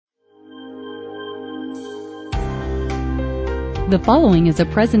The following is a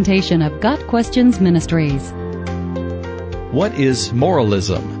presentation of Got Questions Ministries. What is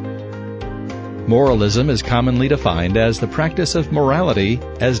moralism? Moralism is commonly defined as the practice of morality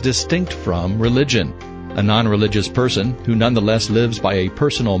as distinct from religion. A non-religious person who nonetheless lives by a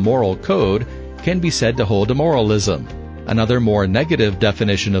personal moral code can be said to hold to moralism. Another more negative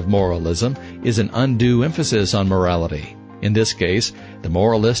definition of moralism is an undue emphasis on morality. In this case, the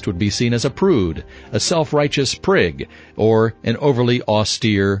moralist would be seen as a prude, a self-righteous prig, or an overly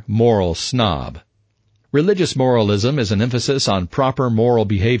austere moral snob. Religious moralism is an emphasis on proper moral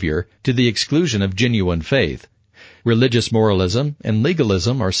behavior to the exclusion of genuine faith. Religious moralism and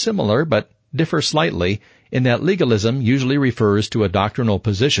legalism are similar but differ slightly in that legalism usually refers to a doctrinal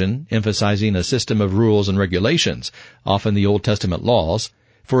position emphasizing a system of rules and regulations, often the Old Testament laws,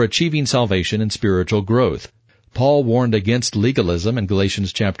 for achieving salvation and spiritual growth. Paul warned against legalism in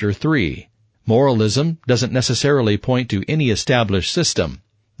Galatians chapter 3. Moralism doesn't necessarily point to any established system.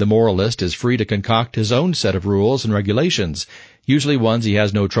 The moralist is free to concoct his own set of rules and regulations, usually ones he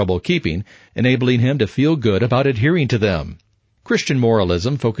has no trouble keeping, enabling him to feel good about adhering to them. Christian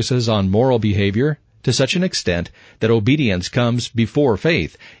moralism focuses on moral behavior to such an extent that obedience comes before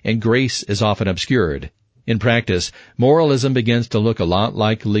faith, and grace is often obscured. In practice, moralism begins to look a lot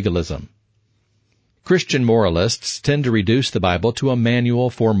like legalism. Christian moralists tend to reduce the Bible to a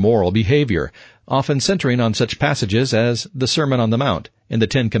manual for moral behavior, often centering on such passages as the Sermon on the Mount and the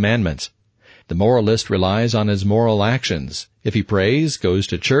Ten Commandments. The moralist relies on his moral actions. If he prays, goes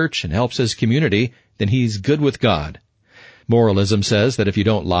to church, and helps his community, then he's good with God. Moralism says that if you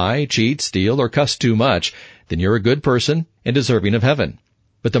don't lie, cheat, steal, or cuss too much, then you're a good person and deserving of heaven.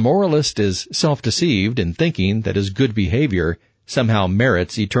 But the moralist is self-deceived in thinking that his good behavior somehow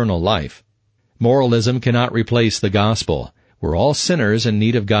merits eternal life. Moralism cannot replace the gospel. We're all sinners in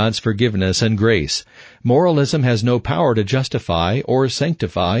need of God's forgiveness and grace. Moralism has no power to justify or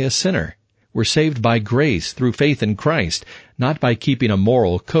sanctify a sinner. We're saved by grace through faith in Christ, not by keeping a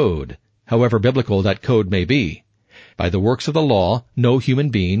moral code, however biblical that code may be. By the works of the law, no human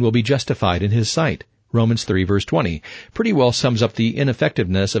being will be justified in his sight. Romans 3 verse 20 pretty well sums up the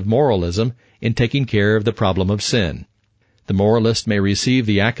ineffectiveness of moralism in taking care of the problem of sin. The moralist may receive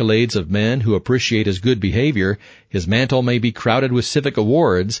the accolades of men who appreciate his good behavior, his mantle may be crowded with civic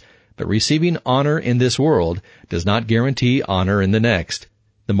awards, but receiving honor in this world does not guarantee honor in the next.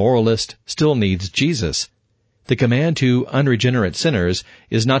 The moralist still needs Jesus. The command to unregenerate sinners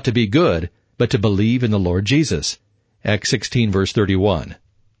is not to be good, but to believe in the Lord Jesus. Acts 16 verse 31.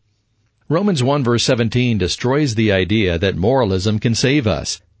 Romans 1 verse 17 destroys the idea that moralism can save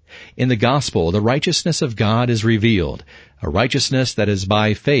us. In the gospel, the righteousness of God is revealed, a righteousness that is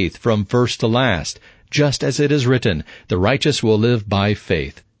by faith from first to last, just as it is written, the righteous will live by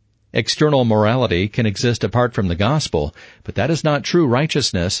faith. External morality can exist apart from the gospel, but that is not true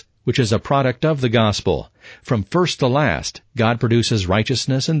righteousness, which is a product of the gospel. From first to last, God produces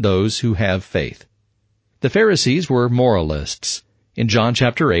righteousness in those who have faith. The Pharisees were moralists. In John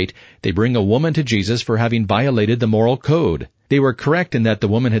chapter 8, they bring a woman to Jesus for having violated the moral code. They were correct in that the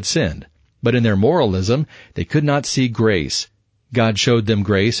woman had sinned, but in their moralism, they could not see grace. God showed them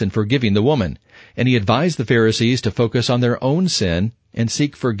grace in forgiving the woman, and he advised the Pharisees to focus on their own sin and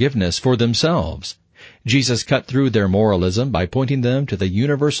seek forgiveness for themselves. Jesus cut through their moralism by pointing them to the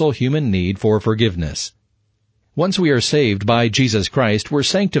universal human need for forgiveness. Once we are saved by Jesus Christ, we're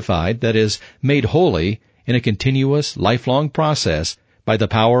sanctified, that is, made holy, in a continuous, lifelong process by the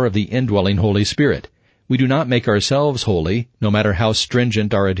power of the indwelling Holy Spirit. We do not make ourselves holy, no matter how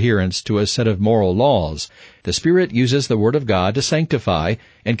stringent our adherence to a set of moral laws. The Spirit uses the Word of God to sanctify,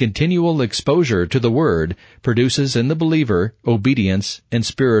 and continual exposure to the Word produces in the believer obedience and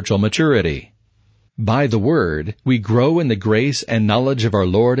spiritual maturity. By the Word, we grow in the grace and knowledge of our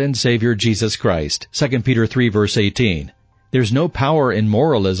Lord and Savior Jesus Christ. 2 Peter 3 verse 18. There's no power in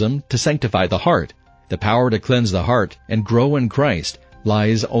moralism to sanctify the heart. The power to cleanse the heart and grow in Christ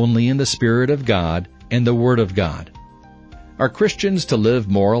lies only in the Spirit of God and the Word of God. Are Christians to live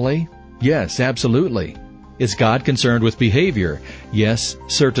morally? Yes, absolutely. Is God concerned with behavior? Yes,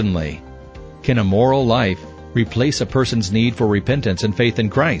 certainly. Can a moral life replace a person's need for repentance and faith in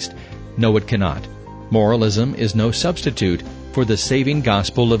Christ? No, it cannot. Moralism is no substitute for the saving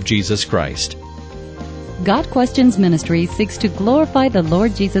gospel of Jesus Christ. Got Questions Ministry seeks to glorify the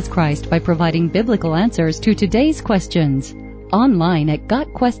Lord Jesus Christ by providing biblical answers to today's questions. Online at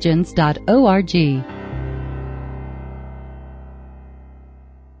gotquestions.org.